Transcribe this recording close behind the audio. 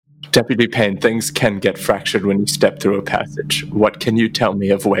Deputy Payne, things can get fractured when you step through a passage. What can you tell me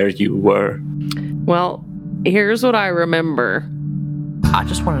of where you were? Well, here's what I remember. I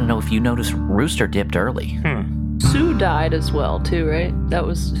just want to know if you noticed Rooster dipped early. Sue died as well, too, right? That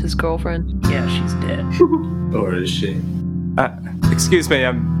was his girlfriend. Yeah, she's dead. Or is she? Excuse me,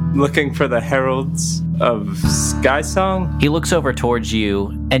 I'm looking for the Heralds of Skysong. He looks over towards you,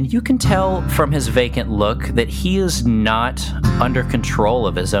 and you can tell from his vacant look that he is not under control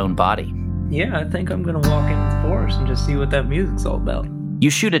of his own body. Yeah, I think I'm gonna walk into the forest and just see what that music's all about. You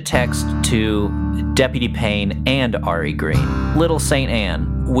shoot a text to Deputy Payne and Ari Green. Little St.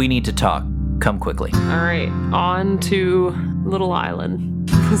 Anne, we need to talk. Come quickly. All right, on to Little Island.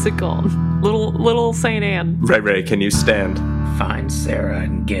 What's it called? Little St. Anne. Ray, can you stand? Find Sarah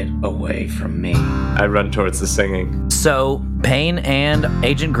and get away from me. I run towards the singing. So, Payne and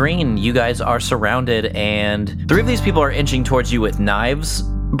Agent Green, you guys are surrounded, and 3 of these people are inching towards you with knives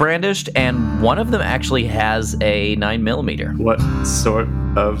brandished, and one of them actually has a 9mm. What sort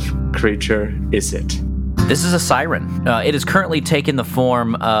of creature is it? This is a siren. It has currently taken the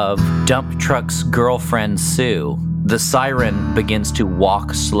form of Dump Truck's girlfriend, Sue. The siren begins to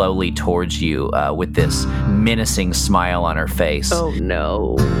walk slowly towards you with this menacing smile on her face. Oh,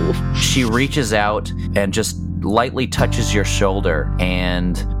 no. She reaches out and just lightly touches your shoulder,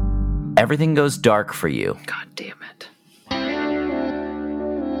 and everything goes dark for you. God damn it.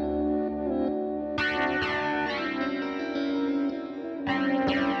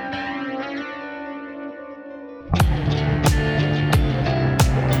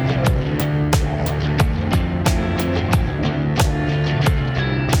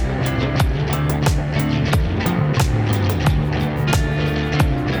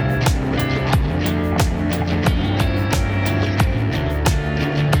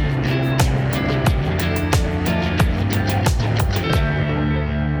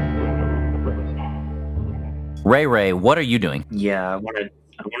 Ray, what are you doing? Yeah, I want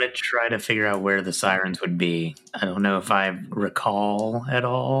to try to figure out where the sirens would be. I don't know if I recall at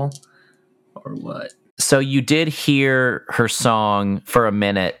all or what. So you did hear her song for a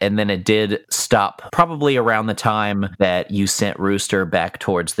minute, and then it did stop probably around the time that you sent Rooster back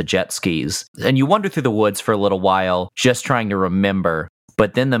towards the jet skis. And you wander through the woods for a little while, just trying to remember.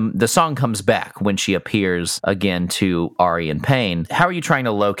 But then the song comes back when she appears again to Ari and Payne. How are you trying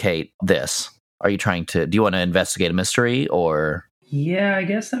to locate this? Do you want to investigate a mystery, or? Yeah, I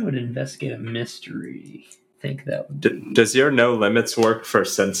guess I would investigate a mystery. I think that would Does your no limits work for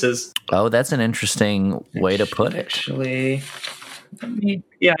senses? Oh, that's an interesting way to put it. Actually,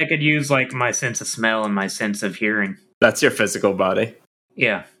 yeah, I could use like my sense of smell and my sense of hearing. That's your physical body.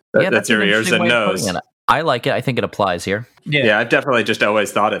 Yeah. That's your an ears interesting and way of nose. putting it. I like it. I think it applies here. Yeah, I've definitely just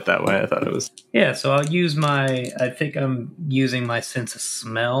always thought it that way. I thought it was. Yeah, so I think I'm using my sense of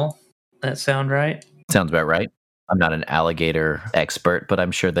smell. That sound right? Sounds about right. I'm not an alligator expert, but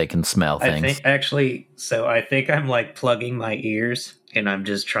I'm sure they can smell things. I think I'm like plugging my ears and I'm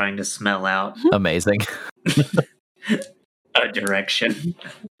just trying to smell out Amazing. a direction.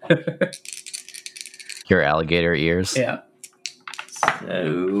 Your alligator ears. Yeah.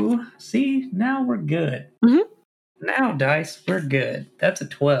 So, see, now we're good. Mm-hmm. Now, Dice, we're good. That's a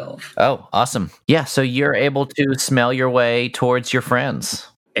 12. Oh, awesome. Yeah, so you're able to smell your way towards your friends.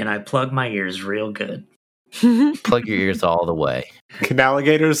 And I plug my ears real good. Plug your ears all the way. Can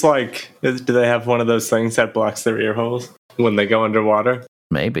alligators, do they have one of those things that blocks their ear holes when they go underwater?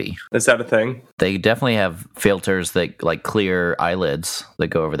 Maybe. Is that a thing? They definitely have filters that clear eyelids that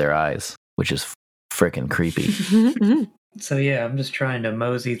go over their eyes, which is freaking creepy. So yeah, I'm just trying to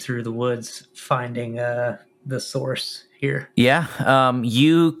mosey through the woods, finding the source here. Yeah,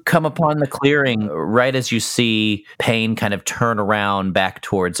 you come upon the clearing right as you see Payne kind of turn around back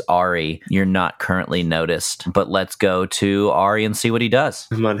towards Ari. You're not currently noticed, but let's go to Ari and see what he does.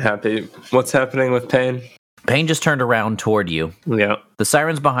 I'm unhappy. What's happening with Payne? Payne just turned around toward you. Yeah. The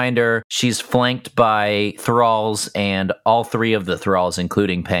siren's behind her. She's flanked by thralls, and all 3 of the thralls,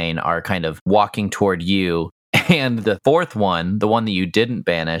 including Payne, are kind of walking toward you. And the 4th one, the one that you didn't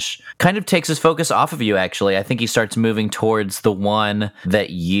banish, kind of takes his focus off of you, actually. I think he starts moving towards the one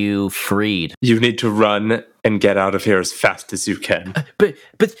that you freed. You need to run and get out of here as fast as you can. But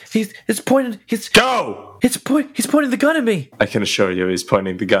he's pointing... Go! He's pointing the gun at me. I can assure you he's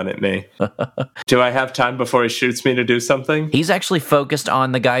pointing the gun at me. Do I have time before he shoots me to do something? He's actually focused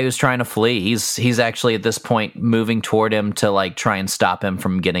on the guy who's trying to flee. He's actually at this point moving toward him to try and stop him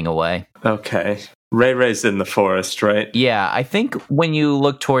from getting away. Okay. Ray's in the forest, right? Yeah, I think when you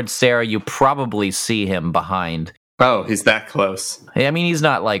look towards Sarah, you probably see him behind. Oh, he's that close. I mean, he's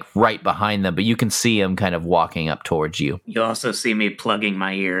not like right behind them, but you can see him kind of walking up towards you. You also see me plugging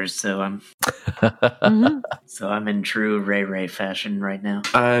my ears, so I'm so I'm in true Ray Ray fashion right now.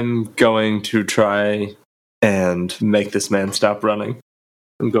 I'm going to try and make this man stop running.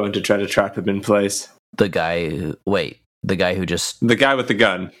 I'm going to try to trap him in place. The guy who just... The guy with the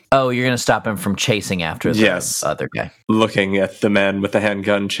gun. Oh, you're going to stop him from chasing after the other guy. Looking at the man with the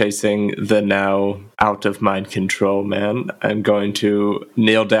handgun chasing the now out of mind control man, I'm going to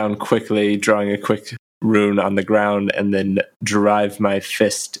kneel down quickly, drawing a quick rune on the ground, and then drive my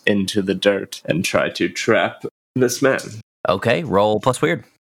fist into the dirt and try to trap this man. Okay, roll plus weird.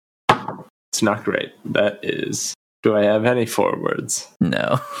 It's not great. That is... Do I have any forwards?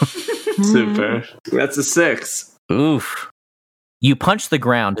 No. Super. That's a 6. Oof. You punch the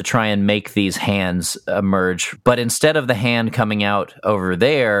ground to try and make these hands emerge, but instead of the hand coming out over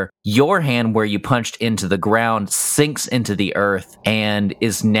there, your hand where you punched into the ground sinks into the earth and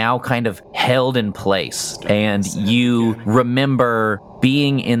is now kind of held in place. And you remember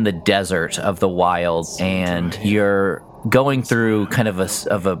being in the desert of the wild, and you're going through kind of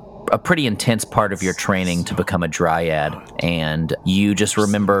a pretty intense part of your training to become a dryad, and you just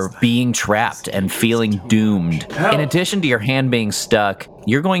remember being trapped and feeling doomed. In addition to your hand being stuck,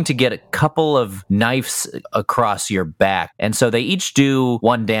 you're going to get a couple of knives across your back, and so they each do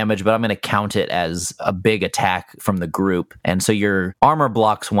 1 damage, but I'm going to count it as a big attack from the group, and so your armor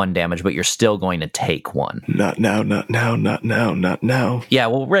blocks 1 damage, but you're still going to take 1. Not now, not now, not now, not now. Yeah,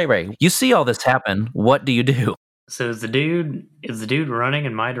 well, Ray, you see all this happen. What do you do? So is the dude running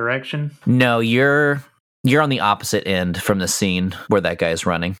in my direction? No, you're on the opposite end from the scene where that guy is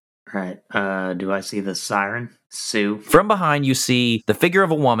running. Right. Do I see the siren? Sue? From behind, you see the figure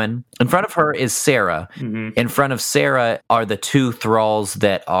of a woman. In front of her is Sarah. Mm-hmm. In front of Sarah are the 2 thralls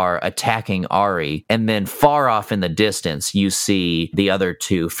that are attacking Ari. And then far off in the distance, you see the other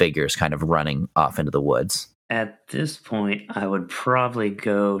 2 figures kind of running off into the woods. At this point, I would probably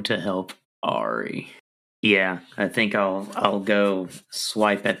go to help Ari. Yeah, I think I'll go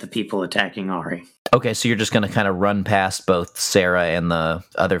swipe at the people attacking Ari. Okay, so you're just going to kind of run past both Sarah and the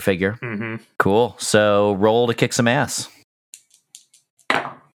other figure? Mm-hmm. Cool. So roll to kick some ass.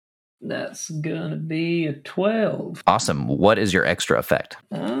 That's gonna be a 12. Awesome. What is your extra effect?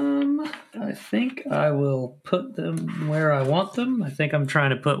 I think I will put them where I want them. I think I'm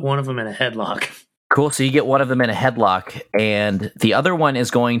trying to put one of them in a headlock. Cool, so you get one of them in a headlock, and the other one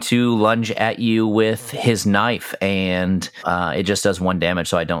is going to lunge at you with his knife, and it just does 1 damage,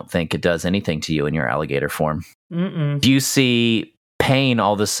 so I don't think it does anything to you in your alligator form. Mm-mm. You see Pain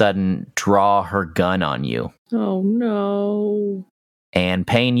all of a sudden draw her gun on you. Oh, no. And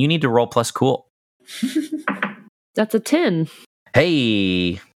Pain, you need to roll plus cool. That's a 10.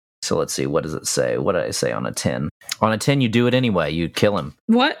 Hey! So let's see, what does it say? What did I say on a 10? On a 10, you do it anyway. You kill him.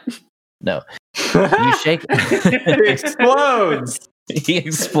 What? No. You shake... He explodes! He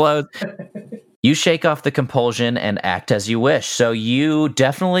explodes. You shake off the compulsion and act as you wish. So you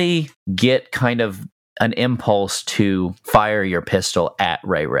definitely get kind of an impulse to fire your pistol at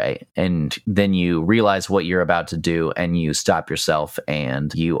Ray Ray. And then you realize what you're about to do and you stop yourself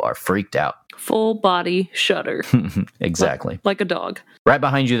and you are freaked out. Full body shudder. Exactly. Like a dog. Right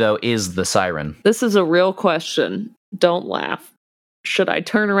behind you, though, is the siren. This is a real question. Don't laugh. Should I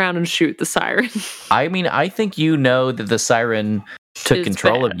turn around and shoot the siren? I mean, I think you know that the siren took It's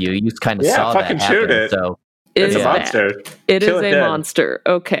control bad. of you. You kind of Yeah, saw fucking that happen. shoot it. So It's It a is monster. bad. It Kill is it a dead. monster.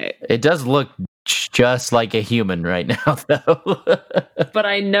 Okay. it does look just like a human right now, though. But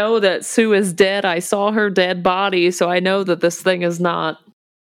I know that Sue is dead. I saw her dead body, so I know that this thing is not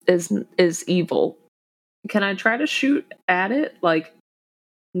is evil. Can I try to shoot at it? Like,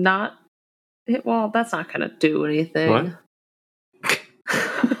 not well, that's not gonna do anything. What?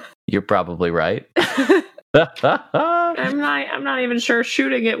 You're probably right. I'm not even sure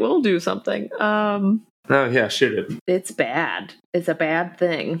shooting it will do something. Oh, yeah, shoot it. It's bad. It's a bad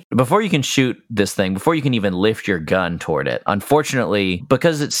thing. Before you can shoot this thing, before you can even lift your gun toward it, unfortunately,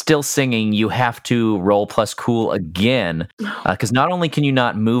 because it's still singing, you have to roll plus cool again. Because not only can you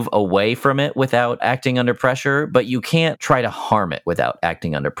not move away from it without acting under pressure, but you can't try to harm it without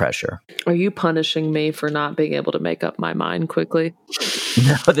acting under pressure. Are you punishing me for not being able to make up my mind quickly?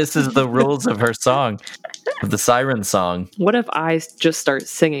 No, this is the rules of her song, of the siren song. What if I just start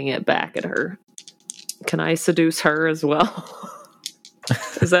singing it back at her? Can I seduce her as well?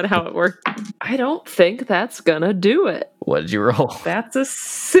 Is that how it works? I don't think that's gonna do it. What did you roll? That's a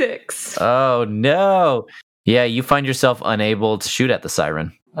 6. Oh, no. Yeah, you find yourself unable to shoot at the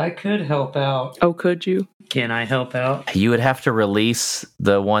siren. I could help out. Oh, could you? Can I help out? You would have to release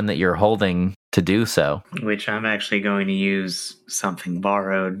the one that you're holding to do so. Which I'm actually going to use something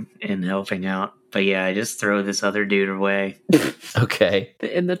borrowed in helping out. But yeah, I just throw this other dude away. Okay.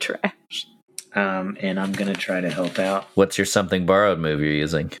 In the trash. And I'm going to try to help out. What's your something borrowed move you're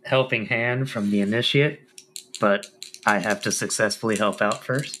using? Helping hand from the initiate, but I have to successfully help out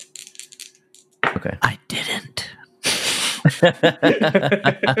first. Okay. I didn't.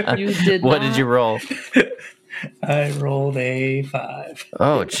 You did What not. did you roll? I rolled a 5.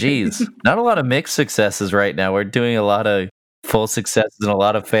 Oh, geez. Not a lot of mixed successes right now. We're doing a lot of full successes and a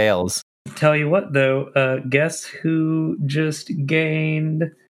lot of fails. Tell you what, though, guess who just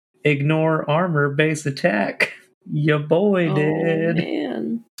gained Ignore Armor base attack? Your boy Oh, did.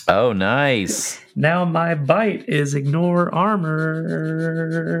 man. Oh, nice. Now my bite is Ignore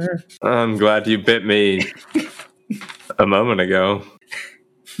Armor. I'm glad you bit me a moment ago.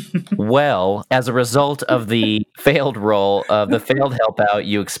 Well, as a result of the failed roll, of the failed help out,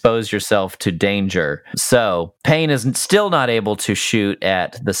 you expose yourself to danger. So, Payne is still not able to shoot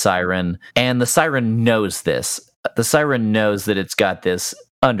at the siren, and the siren knows this. The siren knows that it's got this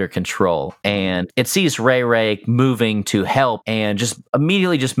under control, and it sees Ray Ray moving to help and just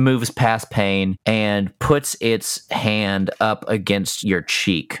immediately just moves past Payne and puts its hand up against your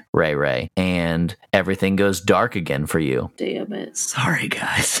cheek, Ray Ray, and everything goes dark again for you. Damn it. Sorry,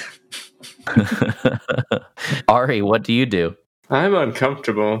 guys. Ari, what do you do? I'm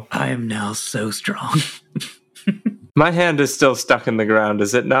uncomfortable. I am now so strong. My hand is still stuck in the ground,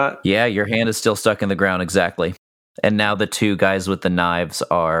 is it not? Yeah, your hand is still stuck in the ground, exactly. And now the two guys with the knives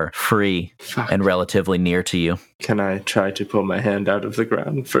are free Fuck. and relatively near to you. Can I try to pull my hand out of the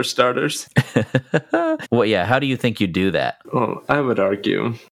ground for starters? Well, yeah, how do you think you do that? Well, I would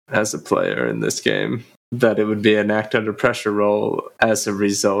argue, as a player in this game, that it would be an act under pressure roll as a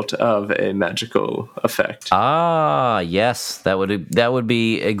result of a magical effect. Ah, yes, that would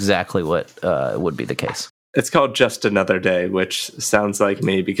be exactly what would be the case. It's called Just Another Day, which sounds like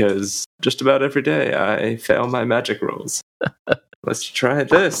me because just about every day I fail my magic rolls. Let's try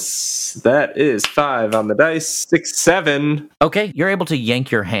this. That is 5 on the dice. 6, 7. Okay, you're able to yank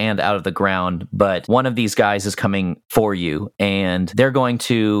your hand out of the ground, but one of these guys is coming for you, and they're going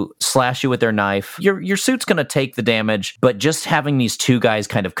to slash you with their knife. Your suit's going to take the damage, but just having these two guys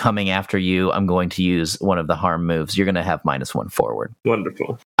kind of coming after you, I'm going to use one of the harm moves. You're going to have -1 forward.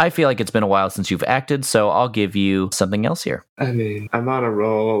 Wonderful. I feel like it's been a while since you've acted, so I'll give you something else here. I mean, I'm on a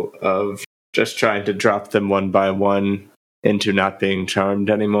roll of just trying to drop them one by one into not being charmed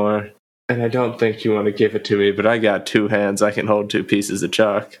anymore. And I don't think you want to give it to me, but I got 2 hands. I can hold 2 pieces of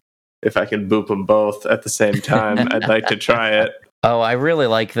chalk. If I can boop them both at the same time, I'd like to try it. Oh, I really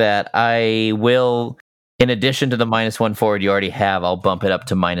like that. I will, in addition to the -1 forward you already have, I'll bump it up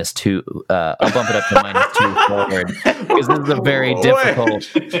to -2. I'll bump it up to -2 forward, because this is a very difficult.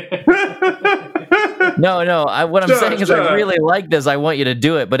 No. What I'm saying is, I really like this. I want you to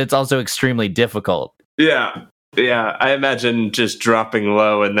do it, but it's also extremely difficult. Yeah, I imagine just dropping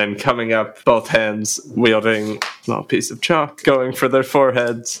low and then coming up, both hands wielding a small piece of chalk, going for their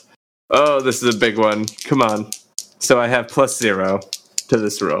foreheads. Oh, this is a big one. Come on. So I have +0 to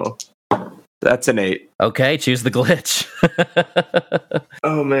this roll. That's an 8. Okay, choose the glitch.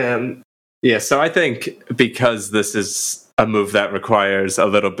 Oh, man. Yeah, so I think because this is a move that requires a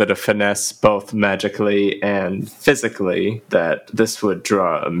little bit of finesse, both magically and physically, that this would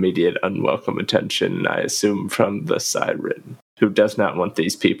draw immediate unwelcome attention, I assume, from the siren, who does not want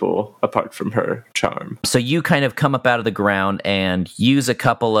these people apart from her charm. So you kind of come up out of the ground and use a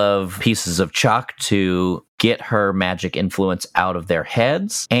couple of pieces of chalk to get her magic influence out of their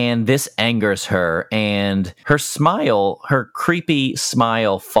heads, and this angers her, and her smile, her creepy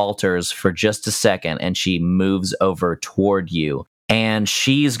smile, falters for just a second, and she moves over toward you. And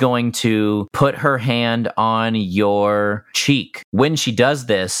she's going to put her hand on your cheek. When she does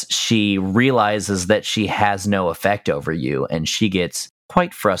this, she realizes that she has no effect over you, and she gets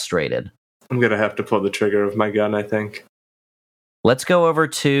quite frustrated. I'm going to have to pull the trigger of my gun, I think. Let's go over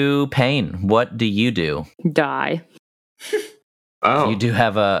to Payne. What do you do? Die. Oh. You do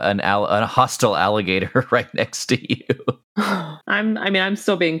have a hostile alligator right next to you. I'm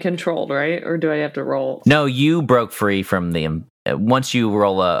still being controlled, right? Or do I have to roll? No, you broke free from the... Once you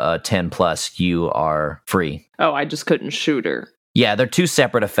roll a 10 plus, you are free. Oh, I just couldn't shoot her. Yeah, they're two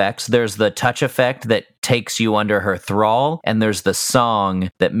separate effects. There's the touch effect that takes you under her thrall, and there's the song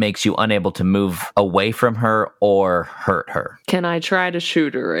that makes you unable to move away from her or hurt her. Can I try to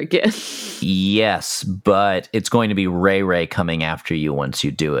shoot her again? Yes, but it's going to be Ray Ray coming after you once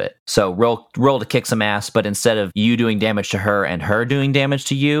you do it. So roll to kick some ass, but instead of you doing damage to her and her doing damage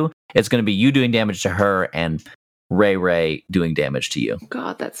to you, it's going to be you doing damage to her and Ray Ray doing damage to you.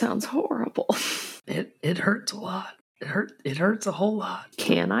 God, that sounds horrible. It hurts a lot. It hurts a whole lot.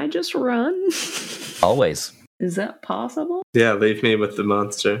 Can I just run? Always. Is that possible? Yeah, leave me with the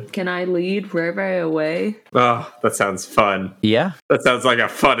monster. Can I lead Ray Ray away? Oh, that sounds fun. Yeah. That sounds like a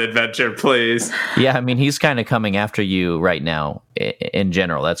fun adventure, please. Yeah, I mean, he's kind of coming after you right now. In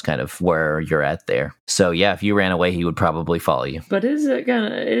general, that's kind of where you're at there. So yeah, if you ran away, he would probably follow you. But is he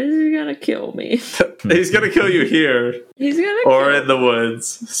gonna kill me? He's gonna kill you here He's gonna or kill in the woods.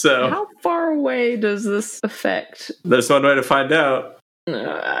 So How far away does this affect? there's one way to find out.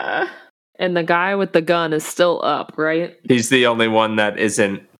 And the guy with the gun is still up, right? He's the only one that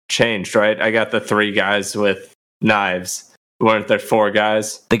isn't changed, right? I got the 3 guys with knives. Weren't there 4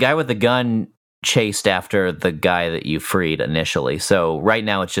 guys? The guy with the gun chased after the guy that you freed initially. So right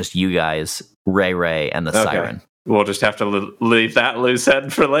now it's just you guys, Ray Ray, and the siren. We'll just have to leave that loose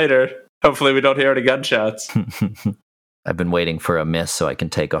end for later. Hopefully we don't hear any gunshots. I've been waiting for a miss so I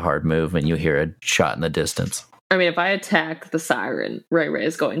can take a hard move and you hear a shot in the distance. I mean, if I attack the siren, Ray Ray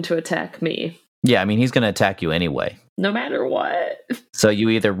is going to attack me. Yeah, I mean, he's going to attack you anyway. No matter what. So you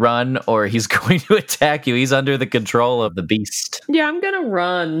either run or he's going to attack you. He's under the control of the beast. Yeah, I'm going to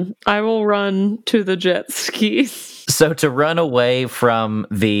run. I will run to the jet skis. So to run away from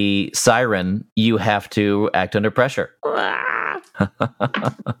the siren, you have to act under pressure.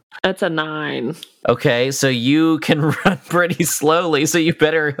 That's a 9. Okay, so you can run pretty slowly, so you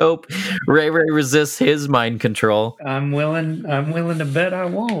better hope Ray Ray resists his mind control. I'm willing to bet I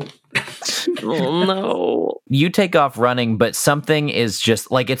won't. Oh no. You take off running, but something is just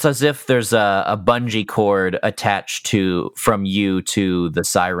like it's as if there's a bungee cord attached from you to the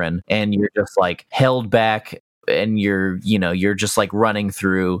siren, and you're just like held back, and you're just like running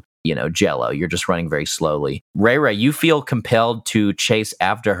through Jello. You're just running very slowly. Ray Ray, you feel compelled to chase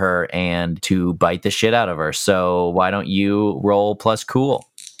after her and to bite the shit out of her. So why don't you roll plus cool?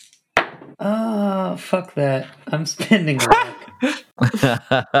 Fuck that. I'm spending a luck.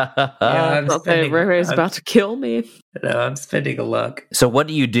 Ray Ray's about to kill me. No, I'm spending a luck. So what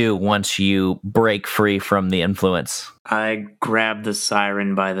do you do once you break free from the influence? I grab the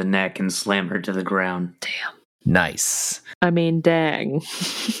siren by the neck and slam her to the ground. Damn. Nice. I mean, dang.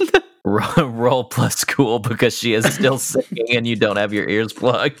 Roll plus cool because she is still singing and you don't have your ears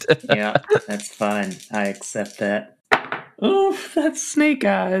plugged. Yeah, that's fine. I accept that. Oof, that's Snake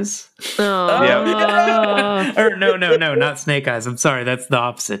Eyes. Oh. Yeah. Or no, not Snake Eyes. I'm sorry, that's the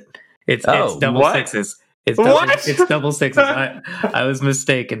opposite. It's double what? sixes. It's double sixes. I was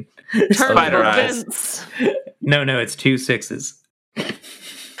mistaken. Spider eyes. Vince. No, it's 2 6s.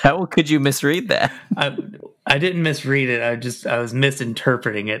 How could you misread that? I didn't misread it. I was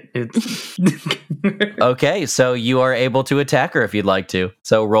misinterpreting it. It's Okay, so you are able to attack her if you'd like to.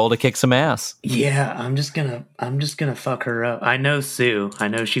 So roll to kick some ass. Yeah, I'm just gonna fuck her up. I know Sue. I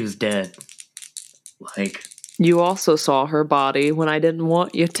know she was dead. Like, You also saw her body when I didn't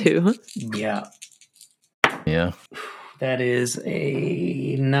want you to. yeah, Yeah. that is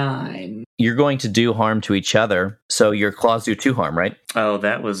a 9. You're going to do harm to each other. So your claws do 2 harm, right? Oh,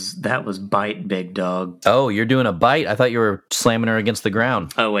 that was bite, big dog. Oh, you're doing a bite. I thought you were slamming her against the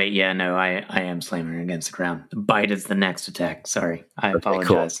ground. Oh wait, yeah, no, I am slamming her against the ground. Bite is the next attack. Sorry, I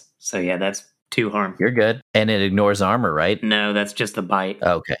apologize. Cool. So yeah, that's 2 harm. You're good. And it ignores armor, right? No, that's just the bite.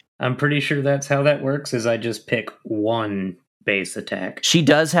 Okay. I'm pretty sure that's how that works. Is I just pick one base attack. She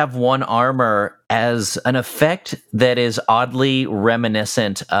does have 1 armor as an effect that is oddly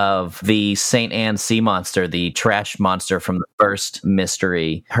reminiscent of the St. Anne sea monster, the trash monster from the first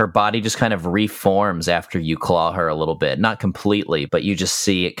mystery. Her body just kind of reforms after you claw her a little bit. Not completely, but you just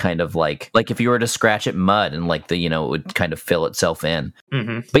see it kind of like if you were to scratch at mud and it would kind of fill itself in.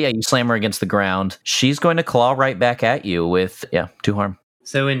 Mm-hmm. But yeah, you slam her against the ground. She's going to claw right back at you with, 2 harm.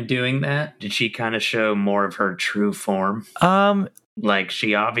 So in doing that, did she kind of show more of her true form? Like,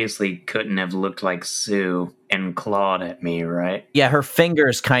 she obviously couldn't have looked like Sue and clawed at me, right? Yeah, her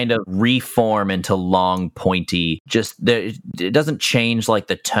fingers kind of reform into long, pointy, it doesn't change like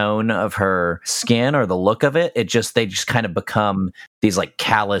the tone of her skin or the look of it. They just kind of become these like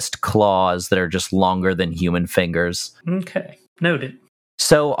calloused claws that are just longer than human fingers. Okay, noted.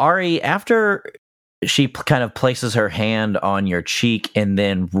 So Ari, after she kind of places her hand on your cheek and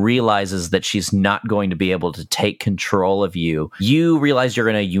then realizes that she's not going to be able to take control of you. You realize you're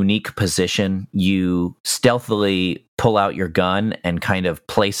in a unique position. You stealthily pull out your gun and kind of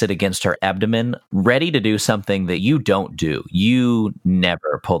place it against her abdomen, ready to do something that you don't do. You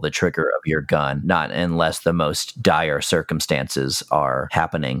never pull the trigger of your gun, not unless the most dire circumstances are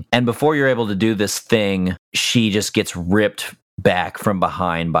happening. And before you're able to do this thing, she just gets ripped back from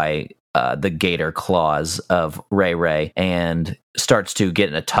behind by the gator claws of Ray Ray and starts to get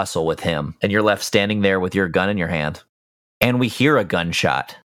in a tussle with him. And you're left standing there with your gun in your hand. And we hear a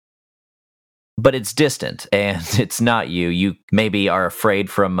gunshot. But it's distant, and it's not you. You maybe are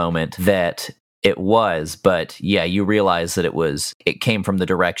afraid for a moment that it was, but yeah, you realize that it came from the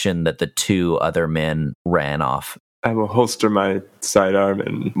direction that the two other men ran off. I will holster my sidearm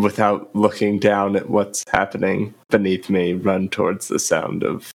and, without looking down at what's happening beneath me, run towards the sound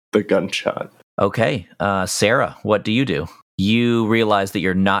of the gunshot. Okay, Sarah, what do? You realize that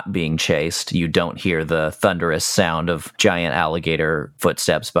you're not being chased. You don't hear the thunderous sound of giant alligator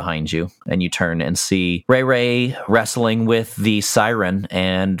footsteps behind you. And you turn and see Ray Ray wrestling with the siren,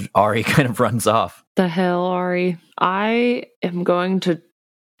 and Ari kind of runs off. The hell, Ari? I am going to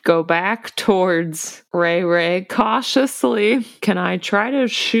go back towards Ray Ray cautiously. Can I try to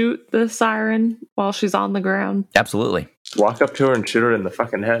shoot the siren while she's on the ground? Absolutely. Walk up to her and shoot her in the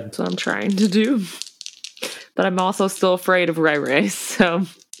fucking head. That's what I'm trying to do. But I'm also still afraid of Ray Ray, so...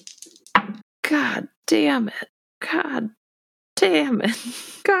 God damn it. God damn it.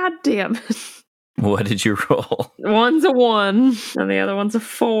 God damn it. What did you roll? One's a 1, and the other one's a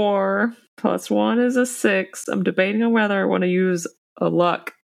 4. Plus 1 is a 6. I'm debating on whether I want to use a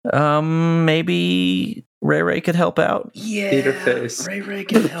luck. Maybe Ray Ray could help out? Yeah, Eat her face. Ray Ray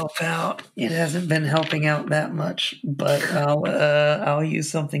can help out. It hasn't been helping out that much, but I'll use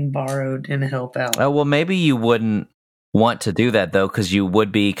something borrowed and help out. Oh, well, maybe you wouldn't want to do that, though, because you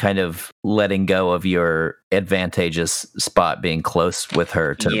would be kind of letting go of your advantageous spot being close with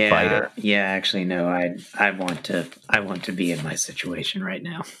her to fight her. Yeah, actually, no. I want to be in my situation right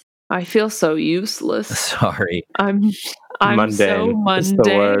now. I feel so useless. Sorry. I'm Mundane. so It's the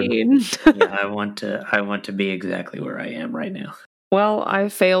word. mundane. Yeah, I want to be exactly where I am right now. Well, I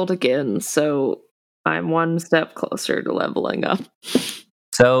failed again, so I'm one step closer to leveling up.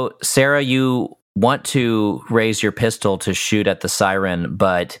 So, Sarah, you want to raise your pistol to shoot at the siren,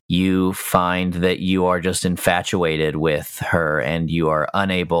 but you find that you are just infatuated with her and you are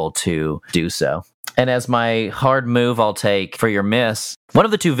unable to do so. And as my hard move, I'll take for your miss. One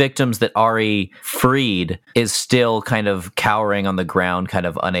of the two victims that Ari freed is still kind of cowering on the ground, kind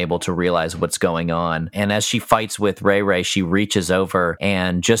of unable to realize what's going on. And as she fights with Ray Ray, she reaches over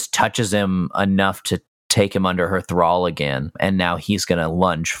and just touches him enough to take him under her thrall again. And now he's going to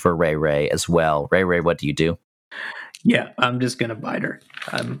lunge for Ray Ray as well. Ray Ray, what do you do? Yeah, I'm just gonna bite her.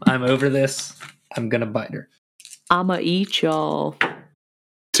 I'm over this. I'm gonna bite her. I'ma eat y'all.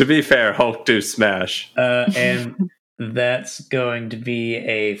 To be fair, Hulk do smash. And that's going to be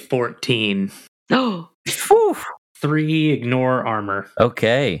a 14. Oh, 3 ignore armor.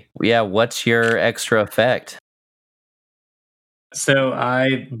 Okay. Yeah, what's your extra effect? So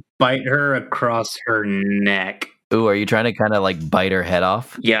I bite her across her neck. Ooh, are you trying to kind of like bite her head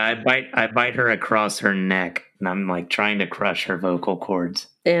off? Yeah, I bite her across her neck, and I'm like trying to crush her vocal cords.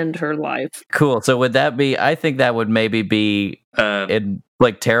 end her life. Cool. So would that be, I think that would maybe be in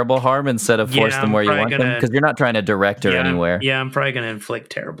like terrible harm instead of force them where you want them? Because you're not trying to direct her anywhere. Yeah, I'm probably going to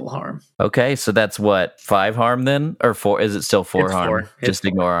inflict terrible harm. Okay, so that's what, 5 harm then? Or 4? Is it still 4 It's harm? 4. Just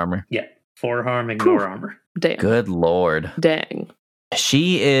ignore armor. Yeah, 4 harm, ignore armor. Damn. Good lord. Dang.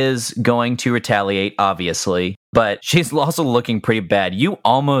 She is going to retaliate, obviously, but she's also looking pretty bad. You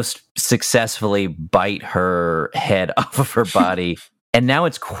almost successfully bite her head off of her body. And now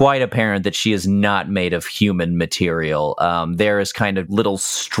it's quite apparent that she is not made of human material. There is kind of little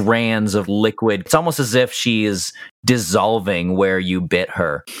strands of liquid. It's almost as if she is dissolving where you bit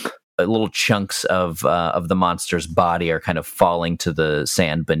her. Little chunks of the monster's body are kind of falling to the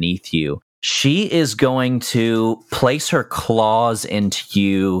sand beneath you. She is going to place her claws into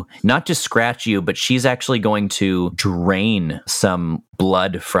you, not to scratch you, but she's actually going to drain some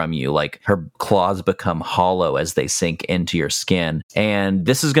blood from you. Like her claws become hollow as they sink into your skin. And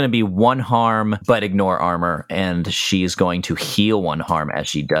this is going to be 1 harm, but ignore armor. And she's going to heal 1 harm as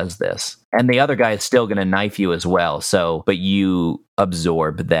she does this. And the other guy is still going to knife you as well. So, but you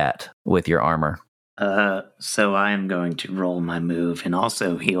absorb that with your armor. So I am going to roll my move and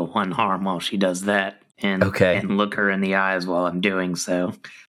also heal 1 harm while she does that, and look her in the eyes while I'm doing so.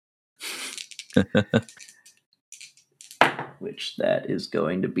 Which that is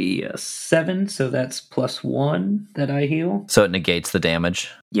going to be a 7, so that's +1 that I heal. So it negates the damage.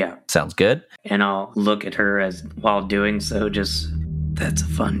 Yeah, Sounds good. and I'll look at her as while doing so. Just that's a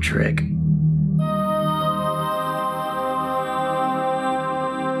fun trick.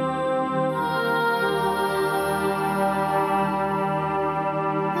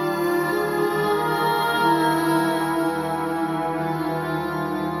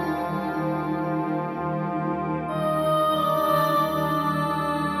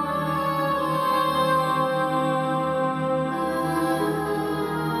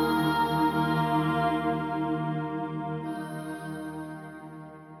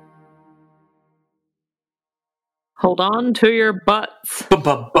 Hold on to your butts.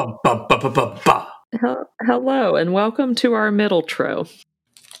 Ba-ba-ba-ba-ba-ba-ba. Hello, and welcome to our middle tro.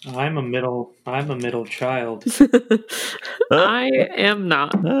 I'm a middle child. I am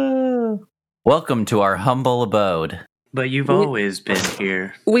not. Welcome to our humble abode. But you've always been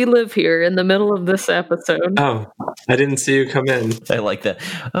here. We live here in the middle of this episode. Oh, I didn't see you come in. I like that.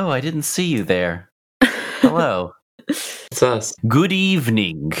 Oh, I didn't see you there. Hello. It's us. Good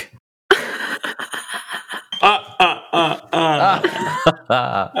evening.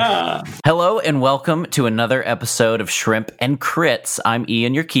 Hello and welcome to another episode of Shrimp and Crits. I'm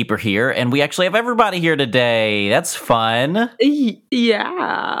Ian, your keeper here, and we actually have everybody here today. That's fun.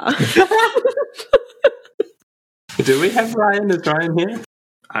 Yeah. Do we have Ryan? Is Ryan here?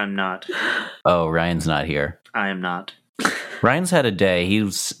 I'm not. Oh, Ryan's not here. I am not. Ryan's had a day. He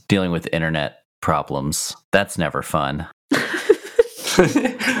was dealing with internet problems. That's never fun.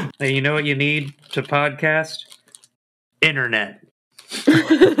 Hey, you know what you need to podcast? Internet.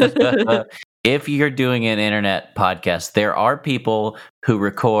 If you're doing an internet podcast, there are people who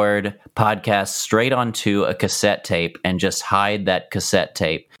record podcasts straight onto a cassette tape and just hide that cassette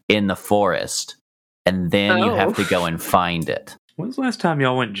tape in the forest. And then you have to go and find it. When's the last time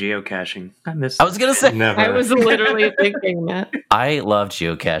y'all went geocaching? I missed I was going to say, Never. I was literally thinking that. I love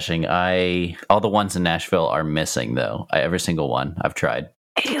geocaching. All the ones in Nashville are missing, though. Every single one I've tried.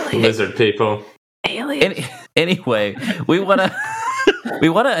 Lizard people. Anyway, we want to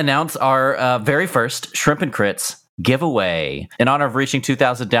announce our very first Shrimp and Crits giveaway. In honor of reaching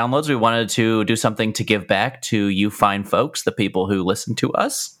 2,000 downloads, we wanted to do something to give back to you fine folks, the people who listen to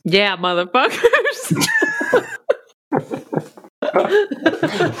us. Yeah, motherfuckers.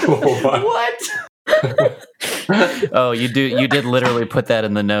 What? Oh, you did literally put that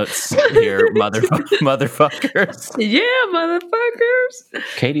in the notes here, motherfuckers. Yeah, motherfuckers.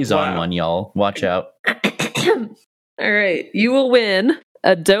 Katie's on one, y'all. Watch out. All right, you will win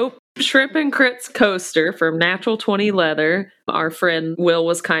a dope Shrimp and Crits coaster from Natural 20 Leather. Our friend Will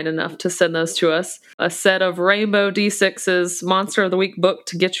was kind enough to send those to us. A set of Rainbow D6's Monster of the Week book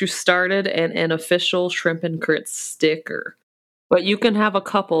to get you started, and an official Shrimp and Crits sticker. But you can have a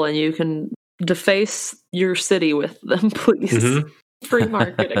couple, and you can deface your city with them, please. Mm-hmm. Free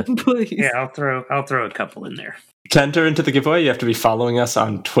marketing, please. Yeah, I'll throw a couple in there. To enter into the giveaway, you have to be following us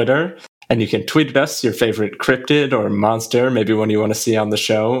on Twitter, and you can tweet at us your favorite cryptid or monster, maybe one you want to see on the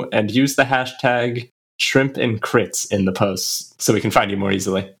show, and use the hashtag Shrimp and Crits in the posts so we can find you more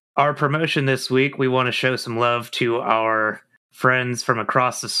easily. Our promotion this week, we want to show some love to our friends from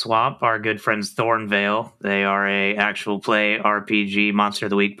across the swamp, our good friends Thornvale. They are a actual play RPG Monster of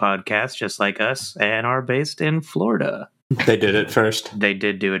the Week podcast, just like us, and are based in Florida. They did it first. They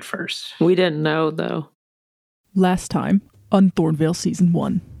did do it first. We didn't know, though. Last time on Thornvale Season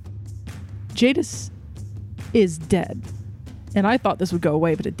 1. Jadis is dead. And I thought this would go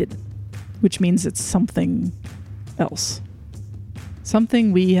away, but it didn't. Which means it's something else.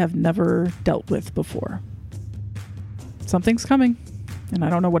 Something we have never dealt with before. Something's coming, and I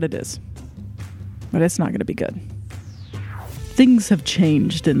don't know what it is. But it's not going to be good. Things have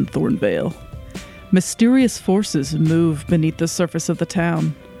changed in Thornvale. Mysterious forces move beneath the surface of the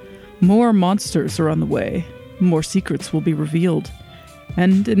town. More monsters are on the way. More secrets will be revealed.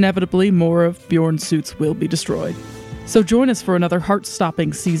 And inevitably, more of Bjorn's suits will be destroyed. So join us for another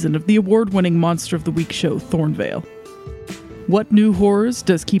heart-stopping season of the award-winning Monster of the Week show, Thornvale. What new horrors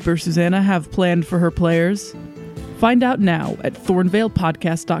does Keeper Susanna have planned for her players? Find out now at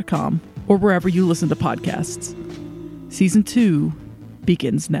thornvalepodcast.com or wherever you listen to podcasts. Season 2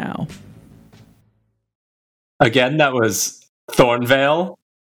 begins now. Again, that was Thornvale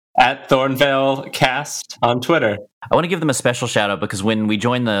at Thornvale Cast on Twitter. I want to give them a special shout out because when we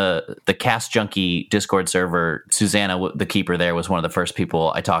joined the Cast Junkie Discord server, Susanna, the keeper there, was one of the first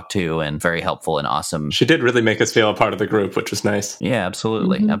people I talked to, and very helpful and awesome. She did really make us feel a part of the group, which was nice. Yeah,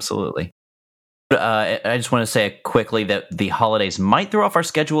 absolutely. Absolutely. I just want to say quickly that the holidays might throw off our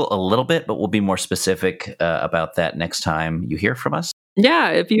schedule a little bit, but we'll be more specific about that next time you hear from us. Yeah,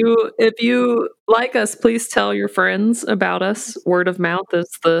 if you like us, please tell your friends about us. Word of mouth is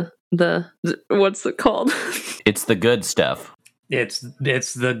the what's it called? It's the good stuff. It's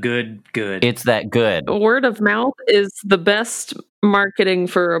the good. It's that good. Word of mouth is the best marketing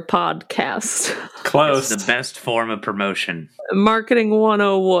for a podcast. Close. It's the best form of promotion. Marketing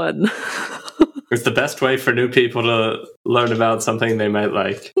 101. It's the best way for new people to learn about something they might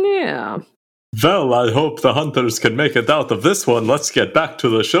like. Yeah. Well, I hope the hunters can make it out of this one. Let's get back to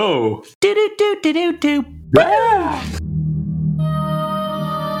the show. Do-do-do-do-do-do.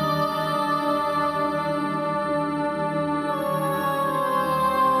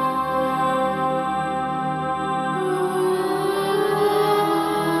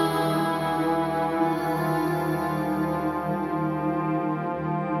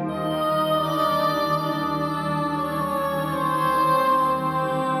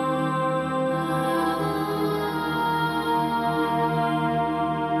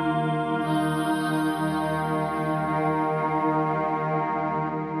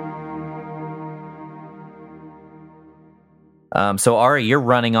 So Ari, you're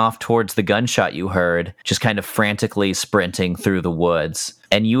running off towards the gunshot you heard, just kind of frantically sprinting through the woods.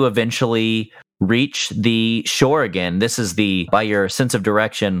 And you eventually reach the shore again. This is by your sense of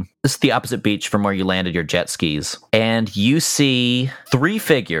direction, this is the opposite beach from where you landed your jet skis. And you see 3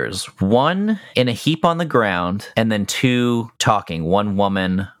 figures, one in a heap on the ground, and then 2 talking, 1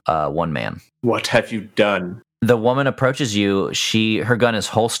 woman, 1 man. What have you done? The woman approaches you. Her gun is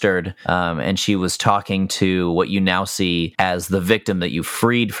holstered, and she was talking to what you now see as the victim that you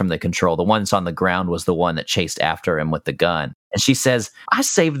freed from the control. The one that's on the ground was the one that chased after him with the gun. And she says, I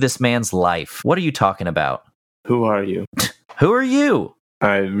saved this man's life. What are you talking about? Who are you? Who are you?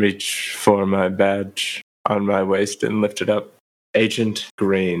 I reach for my badge on my waist and lift it up. Agent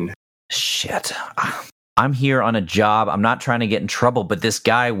Green. Shit. I'm here on a job. I'm not trying to get in trouble, but this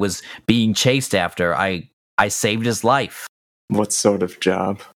guy was being chased after. I saved his life. What sort of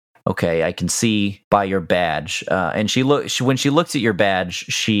job? Okay, I can see by your badge. And when she looks at your badge,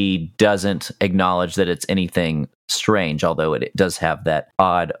 she doesn't acknowledge that it's anything strange, although it does have that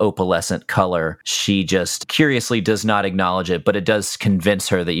odd opalescent color. She just curiously does not acknowledge it, but it does convince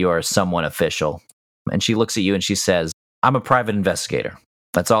her that you are someone official. And she looks at you and she says, I'm a private investigator.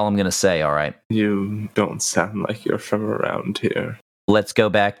 That's all I'm going to say, all right? You don't sound like you're from around here. Let's go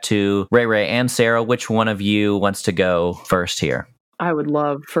back to Ray Ray and Sarah. Which one of you wants to go first here? I would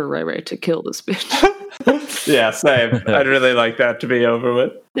love for Ray Ray to kill this bitch. Yeah, same. I'd really like that to be over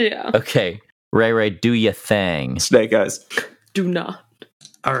with. Yeah. Okay. Ray Ray, do your thing. Snake eyes. Do not.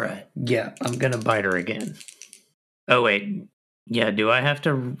 All right. Yeah, I'm gonna bite her again. Oh wait. Yeah, do I have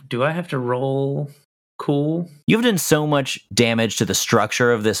to roll cool? You've done so much damage to the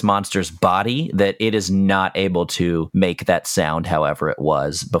structure of this monster's body that it is not able to make that sound however it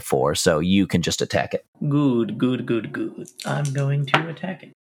was before, so you can just attack it. Good. I'm going to attack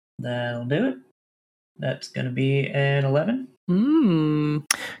it. That'll do it. That's going to be an 11.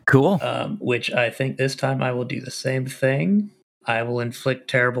 Cool. Which I think this time I will do the same thing. I will inflict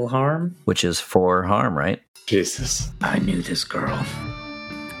terrible harm. Which is 4 harm, right? Jesus. I knew this girl.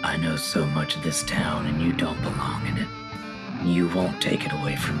 I know so much of this town, and you don't belong in it. You won't take it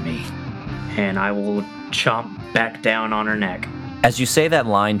away from me. And I will chomp back down on her neck. As you say that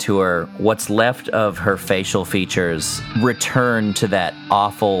line to her, what's left of her facial features return to that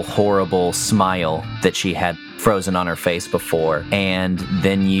awful, horrible smile that she had frozen on her face before. And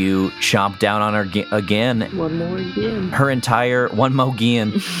then you chomp down on her again. One more again. One more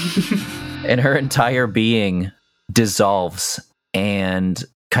again. And her entire being dissolves and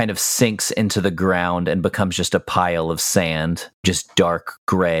kind of sinks into the ground and becomes just a pile of sand, just dark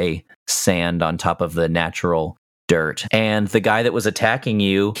gray sand on top of the natural dirt. And the guy that was attacking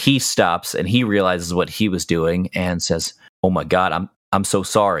you, he stops and he realizes what he was doing and says, "Oh my God, I'm so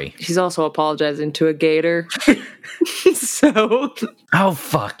sorry." He's also apologizing to a gator. So. Oh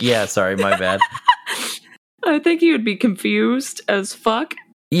fuck, yeah, sorry, my bad. I think he would be confused as fuck.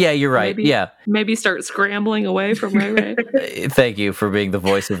 Yeah, you're right. Maybe start scrambling away from Ray Ray. Thank you for being the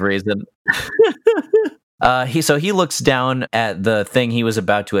voice of reason. He looks down at the thing he was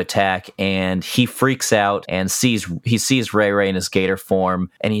about to attack, and he freaks out and sees Ray Ray in his gator form,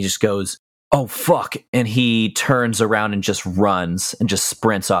 and he just goes, "Oh fuck!" And he turns around and just runs and just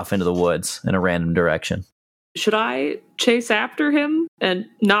sprints off into the woods in a random direction. Should I chase after him and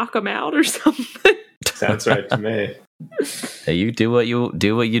knock him out or something? Sounds right to me. You do what you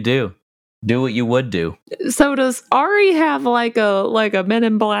do. Do what you would do. So does Ari have like a Men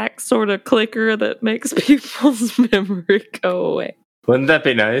in Black sort of clicker that makes people's memory go away? Wouldn't that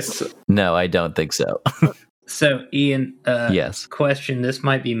be nice? No, I don't think so. So, Ian, yes. Question, this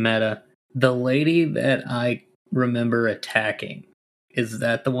might be meta. The lady that I remember attacking, is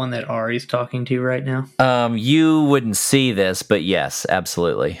that the one that Ari's talking to right now? You wouldn't see this, but yes,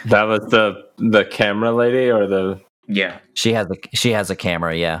 absolutely. That was the camera lady or the... Yeah. She has a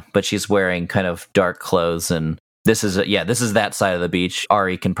camera, yeah, but she's wearing kind of dark clothes, and this is that side of the beach.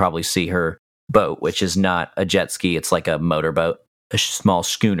 Ari can probably see her boat, which is not a jet ski, it's like a motorboat, a small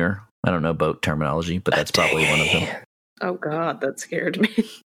schooner. I don't know boat terminology, but that's probably one of them. Oh God, that scared me.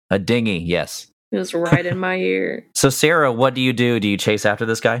 A dinghy, yes. It was right in my ear. So Sarah, what do? Do you chase after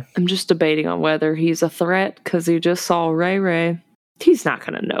this guy? I'm just debating on whether he's a threat because he just saw Ray Ray. He's not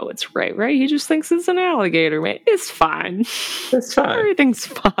going to know it's Ray Ray. He just thinks it's an alligator, man. It's fine. It's fine. Everything's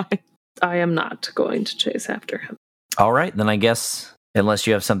fine. I am not going to chase after him. All right, then I guess, unless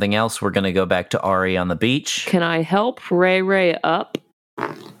you have something else, we're going to go back to Ari on the beach. Can I help Ray Ray up?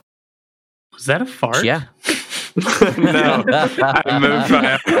 Was that a fart? Yeah. No, I moved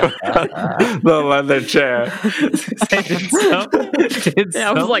the leather chair.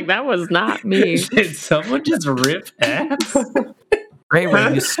 I was like, that was not me. Did someone just rip ass? Ray,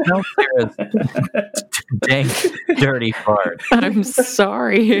 you smell Sarah's dank, dirty fart. I'm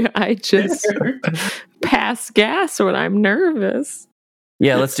sorry. I just pass gas when I'm nervous.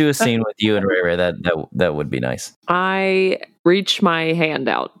 Yeah, let's do a scene with you and Ray. That would be nice. I reach my hand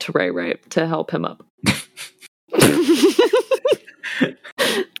out to Ray to help him up.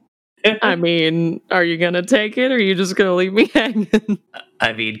 I mean, are you going to take it or are you just going to leave me hanging?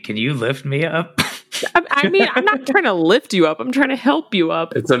 I mean, can you lift me up? I mean, I'm not trying to lift you up. I'm trying to help you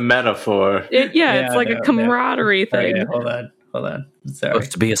up. It's a metaphor. It's like a camaraderie thing. Okay, hold on. I'm sorry.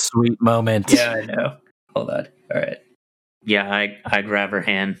 Supposed to be a sweet moment. Yeah, I know. Hold on. All right. Yeah, I grab her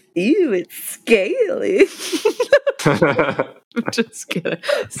hand. Ew, it's scaly. Just kidding.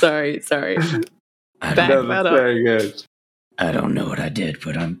 Sorry. Back that up. Very good. I don't know what I did,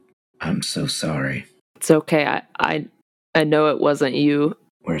 but I'm so sorry. It's okay. I know it wasn't you.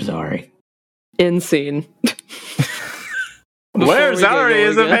 Where's Ari? In scene. Where's Ari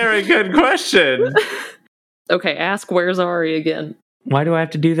is a very good question. Okay, ask where's Ari again. Why do I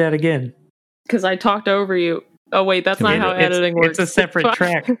have to do that again? Because I talked over you. Oh wait, that's not how editing works. It's a separate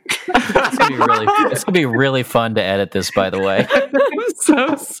track. It's gonna be really fun to edit this, by the way. I'm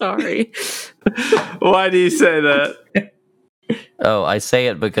so sorry. Why do you say that? Oh, I say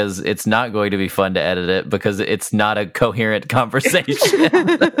it because it's not going to be fun to edit it because it's not a coherent conversation.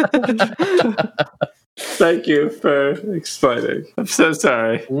 Thank you for explaining. I'm so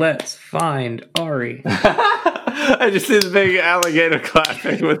sorry. Let's find Ari. I just see the big alligator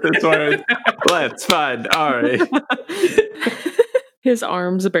clapping with this word. Let's find Ari. His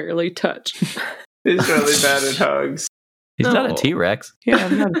arms barely touch. He's really bad at hugs. He's not a T-Rex. Yeah,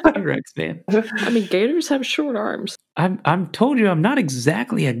 I'm not a T-Rex, man. I mean, gators have short arms. I'm told you I'm not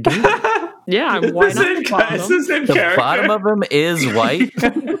exactly a gator. Yeah, why not? The bottom of him is white.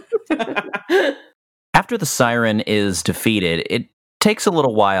 After the siren is defeated, it takes a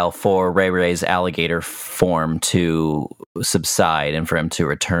little while for Ray's alligator form to subside and for him to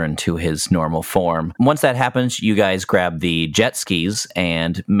return to his normal form. Once that happens, you guys grab the jet skis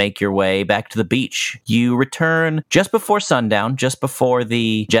and make your way back to the beach. You return just before sundown, just before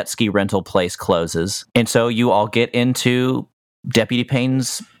the jet ski rental place closes. And so you all get into Deputy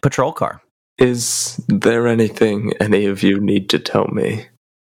Payne's patrol car. Is there anything any of you need to tell me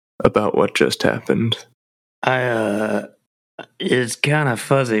about what just happened? It's kind of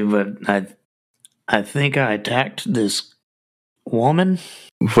fuzzy, but I think I attacked this woman.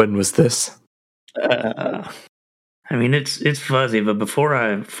 When was this? I mean, it's fuzzy, but before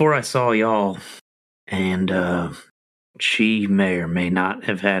I saw y'all, and she may or may not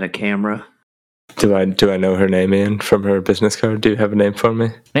have had a camera. Do I know her name, Ian, from her business card? Do you have a name for me?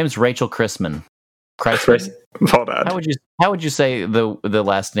 Her name's Rachel Chrisman. Christman? Hold on. How would you say the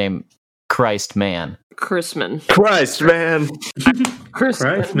last name Christman? Christman. Christman.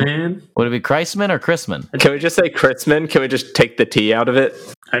 Christman. Would it be Christman or Chrisman? Can we just say Christman? Can we just take the T out of it?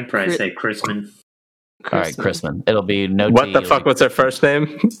 I'd probably say Christman. All right, Chrisman. It'll be no T. What the fuck was her first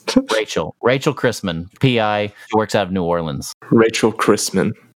name? Rachel Chrisman, PI. She works out of New Orleans. Rachel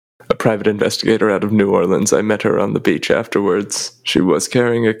Chrisman, a private investigator out of New Orleans. I met her on the beach afterwards. She was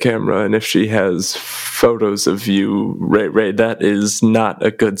carrying a camera, and if she has photos of you, Ray, that is not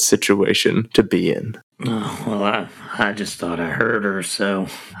a good situation to be in. Oh, well, I just thought I heard her, so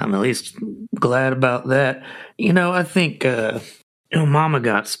I'm at least glad about that. You know, I think, Mama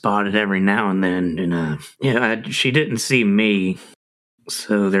got spotted every now and then, and, she didn't see me,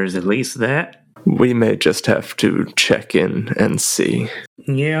 so there's at least that. We may just have to check in and see.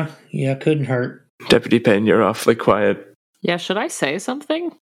 Yeah, couldn't hurt. Deputy Payne, you're awfully quiet. Yeah, should I say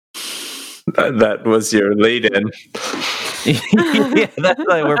something? That was your lead-in. Yeah, that's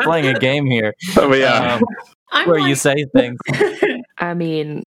like we're playing a game here. Oh, yeah. Where you say things. I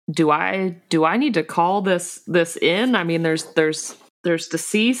mean, do I need to call this in? I mean, there's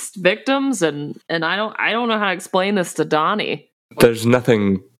deceased victims, and I don't know how to explain this to Donnie. There's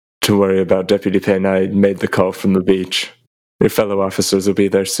nothing to worry about, Deputy Payne. I made the call from the beach. Your fellow officers will be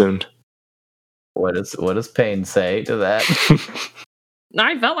there soon. What does Payne say to that?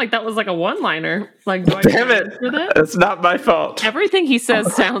 I felt like that was like a one-liner. Like, do I Damn it! for that? It's not my fault. Everything he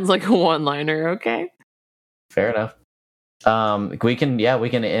says sounds like a one-liner. Okay. Fair enough. We can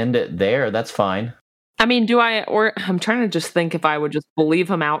end it there. That's fine. I mean, I'm trying to just think if I would just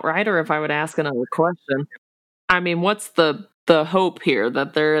believe him outright or if I would ask another question. I mean, what's the hope here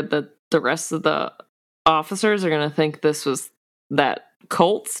that the rest of the officers are going to think this was that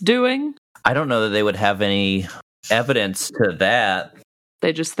cult's doing? I don't know that they would have any evidence to that.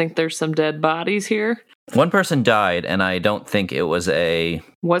 They just think there's some dead bodies here. One person died, and I don't think it was a...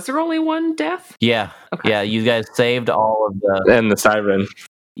 Was there only one death? Yeah. Okay. Yeah, you guys saved all of the... And the siren.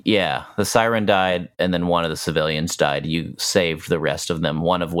 Yeah, the siren died, and then one of the civilians died. You saved the rest of them,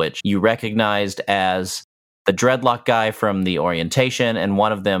 one of which you recognized as the dreadlock guy from the orientation, and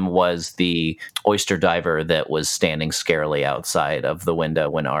one of them was the oyster diver that was standing scarily outside of the window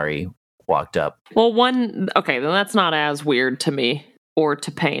when Ari walked up. Well, okay, then that's not as weird to me. Or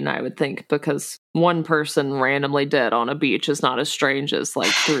to Payne, I would think, because one person randomly dead on a beach is not as strange as like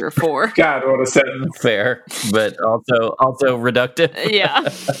 3 or 4. God, what a sentence. Fair, but also reductive. Yeah.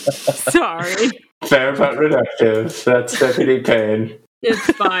 Sorry. Fair but reductive. That's Deputy Payne. It's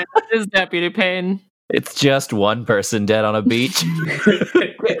fine. It is Deputy Payne. It's just one person dead on a beach.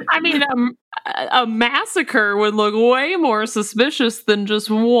 I mean, a massacre would look way more suspicious than just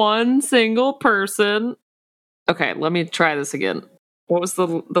one single person. Okay, let me try this again. What was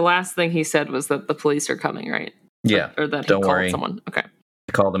the last thing he said was that the police are coming, right? Yeah. Or that he don't called worry. someone. Okay.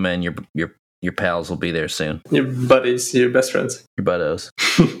 Call them in. Your pals will be there soon. Your buddies, your best friends. Your buddos.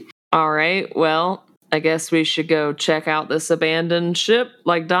 All right. Well, I guess we should go check out this abandoned ship,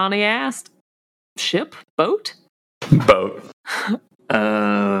 like Donnie asked. Ship? Boat? Boat.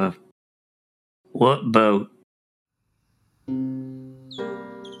 What boat?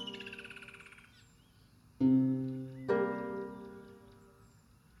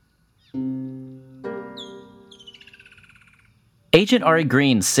 Agent Ari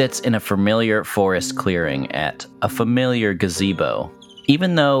Green sits in a familiar forest clearing at a familiar gazebo.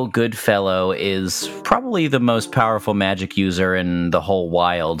 Even though Goodfellow is probably the most powerful magic user in the whole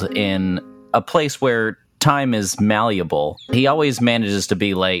wild, in a place where time is malleable, he always manages to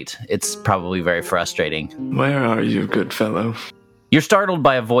be late. It's probably very frustrating. Where are you, Goodfellow? You're startled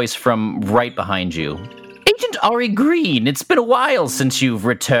by a voice from right behind you. Agent Ari Green, it's been a while since you've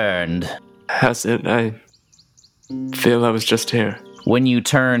returned. Has it? I feel I was just here. When you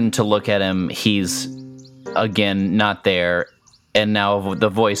turn to look at him, he's again not there. And now the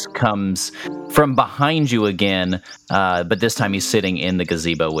voice comes from behind you again, but this time he's sitting in the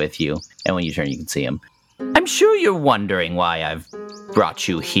gazebo with you. And when you turn, you can see him. I'm sure you're wondering why I've brought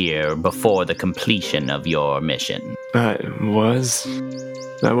you here before the completion of your mission. I was.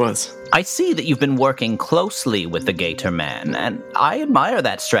 I see that you've been working closely with the Gator Man, and I admire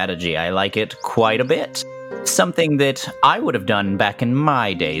that strategy. I like it quite a bit. Something that I would have done back in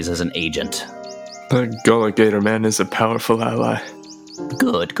my days as an agent. The Gullah Gator Man is a powerful ally.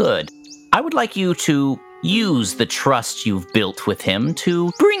 Good. I would like you to use the trust you've built with him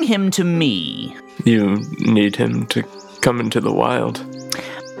to bring him to me. You need him to come into the wild.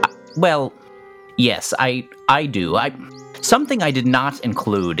 Well, yes, I do. Something I did not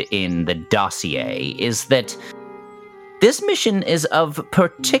include in the dossier is that this mission is of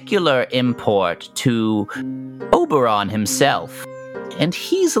particular import to Oberon himself, and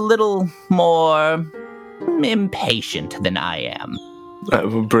he's a little more impatient than I am. I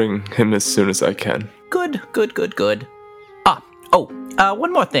will bring him as soon as I can. Good.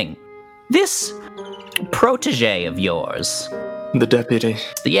 One more thing. This protege of yours. The deputy.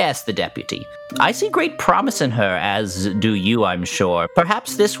 Yes, the deputy. I see great promise in her, as do you, I'm sure.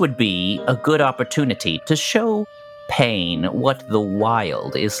 Perhaps this would be a good opportunity to show Payne what the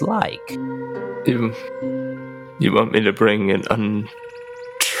wild is like. You want me to bring an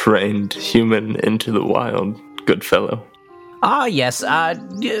untrained human into the wild, Goodfellow? Ah, yes,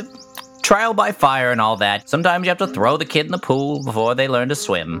 trial by fire and all that. Sometimes you have to throw the kid in the pool before they learn to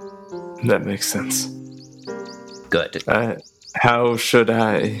swim. That makes sense. Good. How should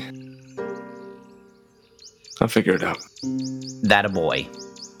I? I'll figure it out. That a boy.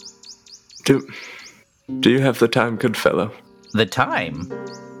 Do you have the time, Goodfellow? The time?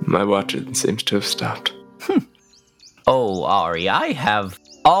 My watch seems to have stopped. Oh, Ari, I have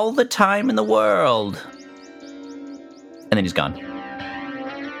all the time in the world. And then he's gone.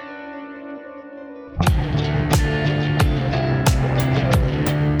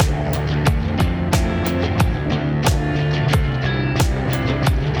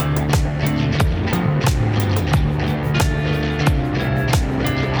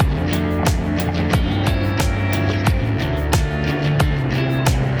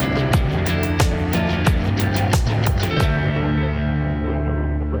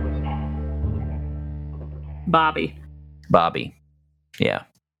 Bobby. Yeah.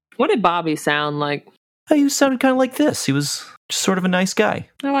 What did Bobby sound like? He sounded kind of like this. He was just sort of a nice guy.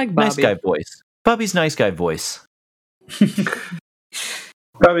 I like Bobby. Nice guy voice. Bobby's nice guy voice.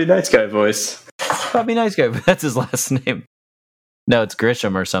 Probably nice guy voice. Bobby nice guy. That's his last name. No, it's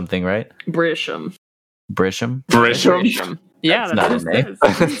Grisham or something, right? Brisham. Brisham? Brisham? Yeah, That's not a name.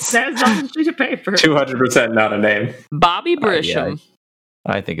 That's on the sheet of paper. 200% not a name. Bobby Brisham.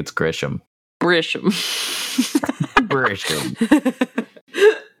 I think it's Grisham. Brisham. Brisham.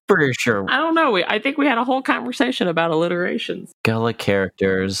 Brisham. I don't know. I think we had a whole conversation about alliterations. Gullah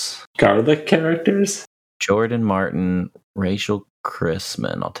characters. Garlic characters? Jordan Martin. Rachel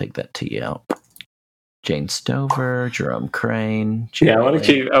Chrisman. I'll take that T out. Jane Stover. Jerome Crane. Yeah, I want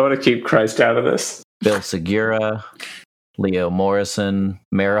to keep Christ out of this. Bill Segura. Leo Morrison.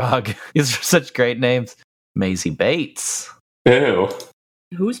 Marog. These are such great names. Maisie Bates. Ew.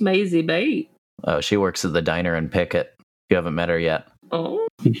 Who's Maisie Bate? Oh, she works at the diner in Pickett. You haven't met her yet. Oh.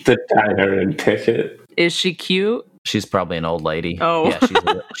 The diner in Pickett. Is she cute? She's probably an old lady. Oh. Yeah, she's a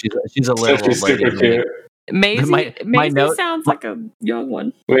little She's old lady. super cute. Maisie, My note- sounds like a young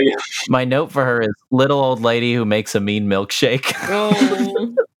one. Wait, My note for her is little old lady who makes a mean milkshake.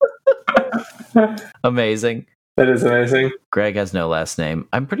 Oh. Amazing. that is amazing. Greg has no last name.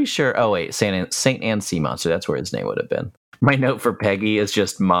 I'm pretty sure. Oh wait, Saint Anne Sea Monster. That's where his name would have been. My note for Peggy is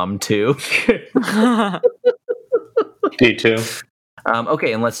just Mom too. D2.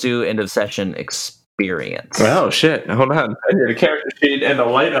 Okay, and let's do end of session experience. Oh, shit. Hold on. I need a character sheet and a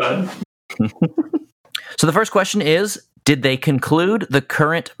light on. So the first question is: did they conclude the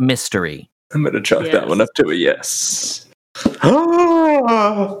current mystery? I'm going to chalk Yes. that one up to a yes.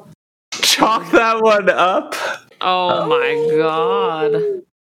 Oh, chalk that one up. Oh my god.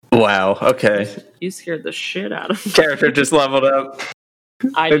 Wow. Okay. You scared the shit out of me. Character just leveled up.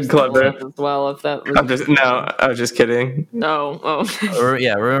 I Good just clever. leveled up as well if that was I was just kidding. Oh.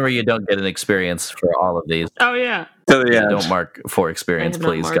 Yeah, remember you don't get an experience for all of these. Oh yeah. To the end. Don't mark for I experience, have not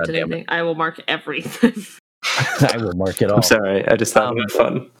please. marked God damn it. anything. I will mark everything. I will mark it all. I'm sorry. I just thought it was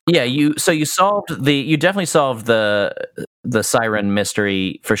fun. Yeah, you definitely solved the siren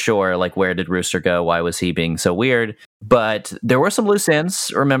mystery for sure. Like, where did Rooster go? Why was he being so weird? But there were some loose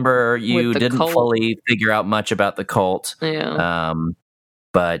ends. Remember, you With the didn't cult. fully figure out much about the cult. Yeah.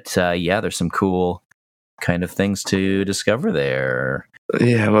 But there's some cool kind of things to discover there.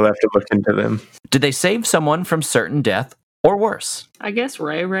 Yeah, we'll have to look into them. Did they save someone from certain death or worse? I guess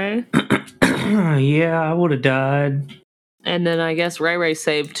Ray. Yeah, I would have died. And then I guess Ray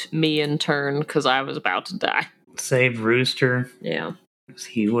saved me in turn because I was about to die. Saved Rooster. Yeah.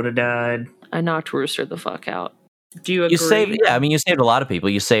 He would have died. I knocked Rooster the fuck out. Do you agree? You saved a lot of people.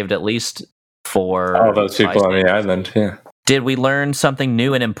 You saved at least 4. All those people on the island, yeah. Did we learn something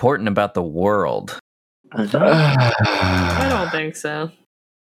new and important about the world? I don't think so.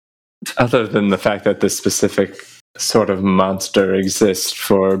 Other than the fact that this specific sort of monster exists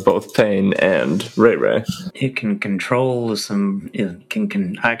for both Pain and Ray. It can control some.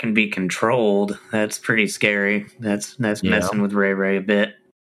 I can be controlled. That's pretty scary. That's messing with Ray a bit.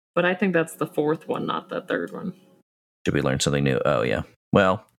 But I think that's the fourth one, not the third one. Should we learn something new? Oh, yeah.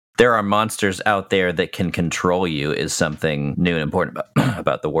 Well, there are monsters out there that can control you is something new and important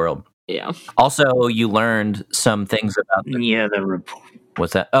about the world. Yeah. Also, you learned some things about...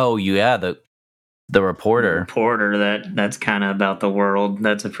 What's that? Oh, yeah, the reporter. Reporter, that's kind of about the world.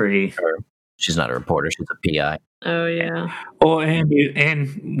 That's a pretty... She's not a reporter, she's a PI. Oh, yeah. Oh, we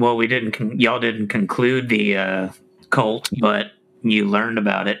didn't... Y'all didn't conclude the cult, but you learned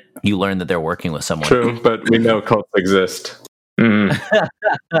about it. You learned that they're working with someone. True, but we know cults exist. I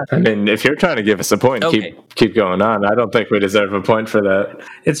mean, if you're trying to give us a point, Okay. keep going on. I don't think we deserve a point for that.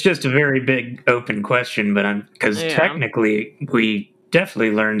 It's just a very big open question, but because technically we definitely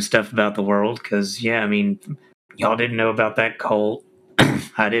learned stuff about the world. Because y'all didn't know about that cult.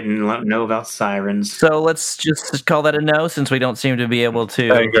 I didn't know about sirens. So let's just call that a no, since we don't seem to be able to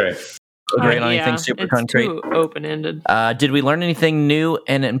I agree. agree on anything super concrete. Too open-ended. Did we learn anything new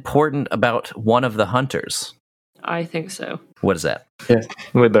and important about one of the hunters? I think so. What is that? Yes,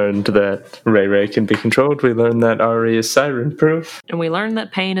 we learned that Ray can be controlled. We learned that Ari is siren-proof. And we learned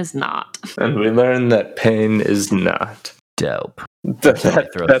that Pain is not. And we learned that Pain is not. Dope.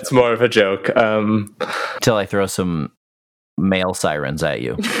 That's more of a joke. Till I throw some male sirens at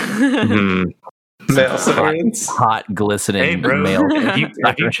you. Male sirens? Hot, glistening Hey, bro, male.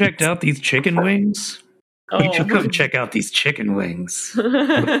 have you checked out these chicken wings? Oh. You should come check out these chicken wings.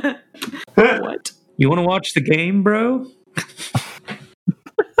 What? You want to watch the game, bro?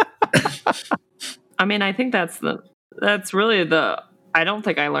 I mean, I think that's really I don't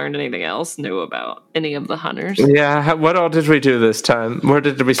think I learned anything else new about any of the hunters. Yeah, what all did we do this time? Where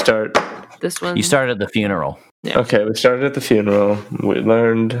did we start? This one. You started at the funeral. Yeah. Okay, we started at the funeral. We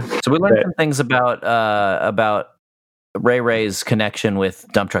learned... So we learned some things about Ray's connection with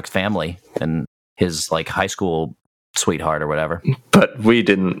Dump Truck's family and his high school sweetheart or whatever. But we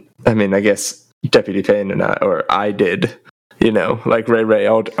didn't. I mean, I guess Deputy Payne and I did. You know, like Ray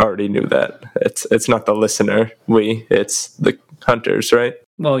already knew that. It's not the listener. It's the hunters, right?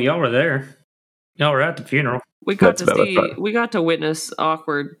 Well, y'all were there. Y'all were at the funeral. We got That's to see. valid. We got to witness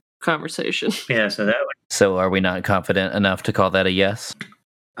awkward conversation. Yeah, so that. So are we not confident enough to call that a yes?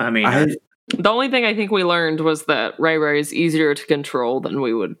 I mean, The only thing I think we learned was that Ray is easier to control than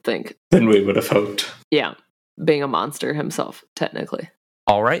we would think. Then we would have hoped. Yeah, being a monster himself, technically.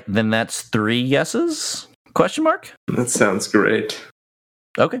 All right, then that's 3 yeses? Question mark? That sounds great.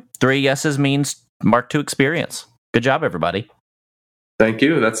 Okay. 3 yeses means mark 2 experience. Good job, everybody. Thank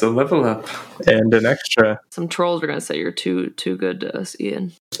you. That's a level up and an extra. Some trolls are gonna say you're too good to us,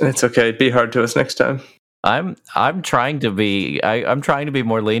 Ian. It's okay. Be hard to us next time. I'm trying to be I'm trying to be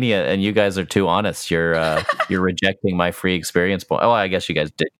more lenient, and you guys are too honest. You're rejecting my free experience point. Oh, I guess you guys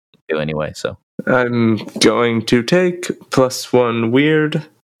did do anyway. So I'm going to take +1 weird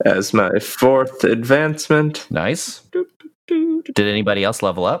as my 4th advancement. nice. Did anybody else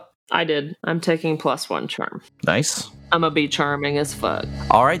level up? I did. I'm taking +1 charm. Nice. I'm gonna be charming as fuck.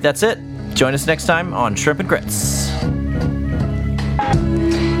 All right, that's it. Join us next time on Shrimp and Grits.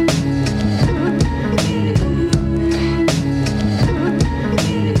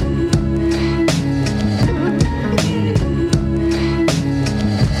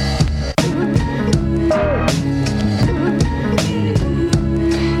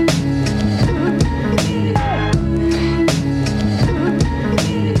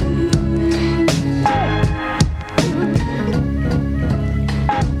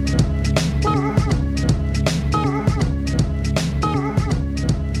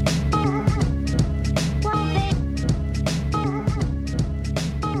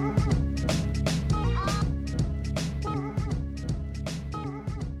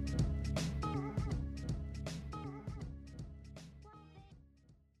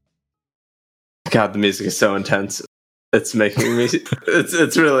 God, the music is so intense. It's making me.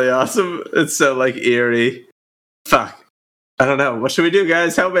 It's really awesome. It's so like eerie. Fuck. I don't know. What should we do,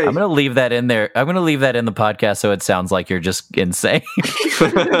 guys? Help me. I'm going to leave that in there. I'm going to leave that in the podcast so it sounds like you're just insane.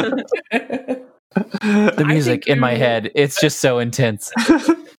 The music in my head, it's just so intense.